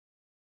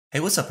Hey,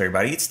 what's up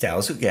everybody? It's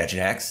Dallas with Gadget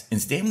Hacks, and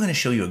today I'm going to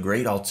show you a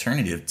great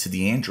alternative to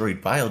the Android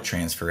file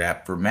transfer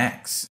app for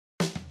Macs.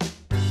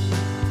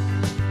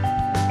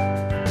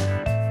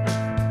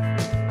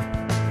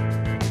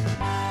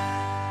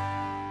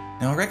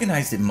 Now I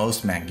recognize that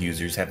most Mac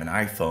users have an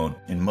iPhone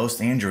and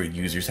most Android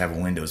users have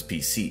a Windows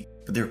PC,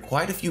 but there are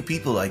quite a few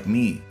people like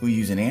me who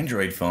use an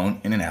Android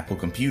phone and an Apple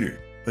computer.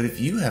 But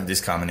if you have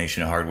this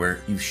combination of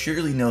hardware, you've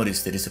surely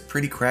noticed that it's a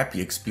pretty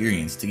crappy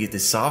experience to get the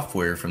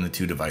software from the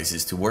two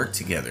devices to work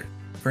together.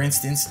 For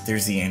instance,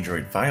 there's the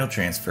Android file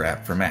transfer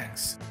app for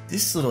Macs.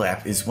 This little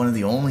app is one of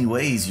the only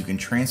ways you can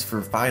transfer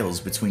files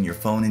between your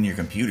phone and your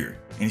computer,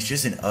 and it's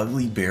just an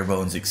ugly bare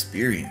bones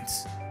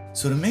experience.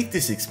 So to make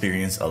this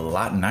experience a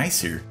lot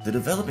nicer, the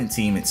development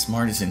team at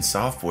Smartisan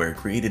Software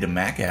created a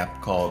Mac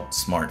app called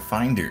Smart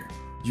Finder.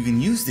 You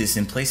can use this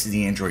in place of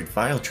the Android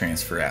file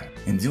transfer app,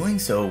 and doing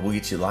so will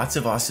get you lots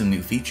of awesome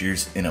new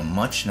features and a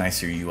much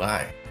nicer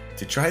UI.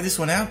 To try this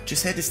one out,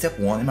 just head to step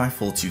 1 in my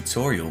full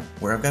tutorial,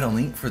 where I've got a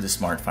link for the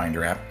Smart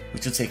Finder app,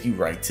 which will take you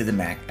right to the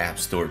Mac App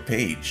Store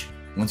page.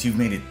 Once you've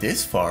made it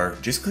this far,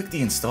 just click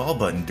the install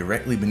button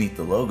directly beneath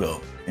the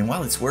logo, and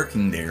while it's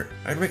working there,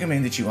 I'd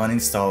recommend that you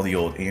uninstall the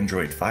old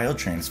Android file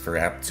transfer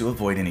app to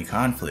avoid any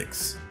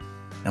conflicts.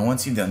 Now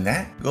once you've done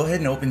that, go ahead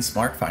and open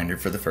Smart Finder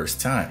for the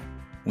first time.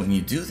 When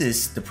you do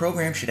this, the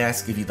program should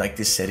ask if you'd like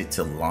to set it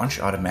to launch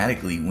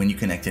automatically when you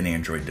connect an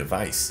Android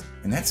device,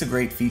 and that's a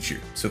great feature,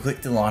 so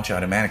click the Launch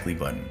Automatically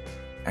button.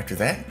 After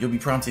that, you'll be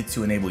prompted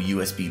to enable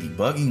USB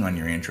debugging on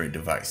your Android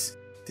device.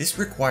 This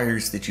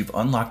requires that you've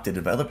unlocked the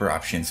Developer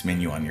Options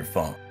menu on your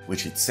phone,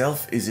 which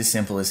itself is as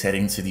simple as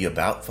heading to the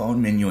About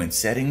Phone menu in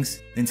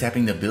Settings, then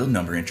tapping the build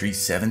number entry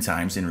 7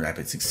 times in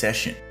rapid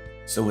succession.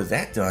 So with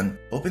that done,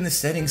 open the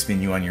Settings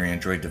menu on your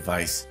Android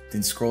device,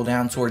 then scroll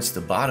down towards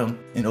the bottom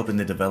and open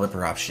the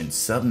Developer Options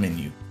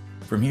sub-menu.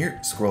 From here,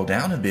 scroll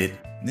down a bit,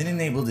 then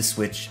enable the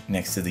switch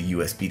next to the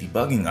USB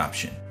debugging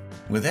option.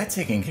 With that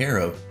taken care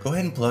of, go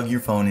ahead and plug your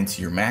phone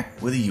into your Mac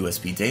with a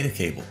USB data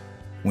cable.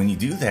 When you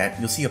do that,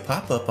 you'll see a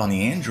pop-up on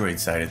the Android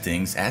side of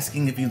things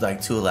asking if you'd like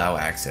to allow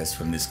access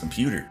from this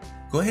computer.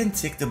 Go ahead and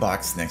tick the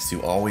box next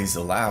to Always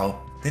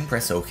Allow, then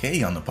press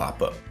OK on the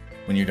pop-up.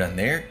 When you're done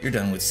there, you're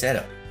done with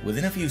setup.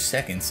 Within a few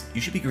seconds,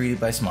 you should be greeted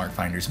by Smart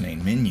Finder's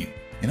main menu.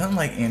 And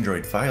unlike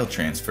Android file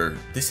transfer,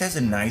 this has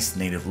a nice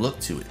native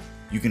look to it.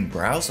 You can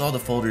browse all the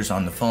folders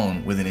on the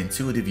phone with an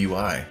intuitive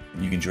UI,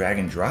 and you can drag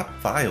and drop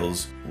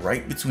files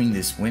right between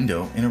this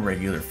window and a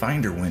regular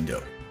Finder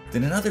window.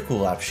 Then another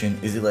cool option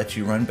is it lets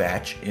you run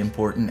batch,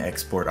 import, and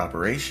export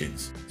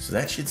operations. So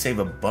that should save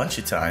a bunch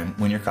of time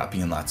when you're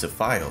copying lots of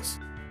files.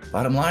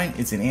 Bottom line,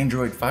 it's an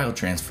Android file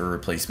transfer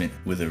replacement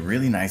with a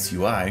really nice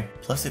UI,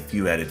 plus a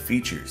few added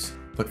features.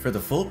 But for the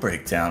full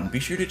breakdown, be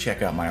sure to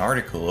check out my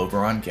article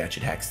over on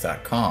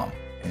GadgetHacks.com.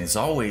 And as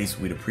always,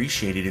 we'd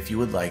appreciate it if you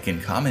would like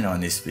and comment on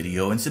this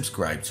video and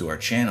subscribe to our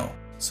channel.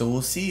 So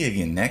we'll see you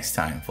again next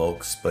time,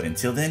 folks, but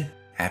until then,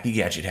 happy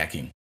gadget hacking.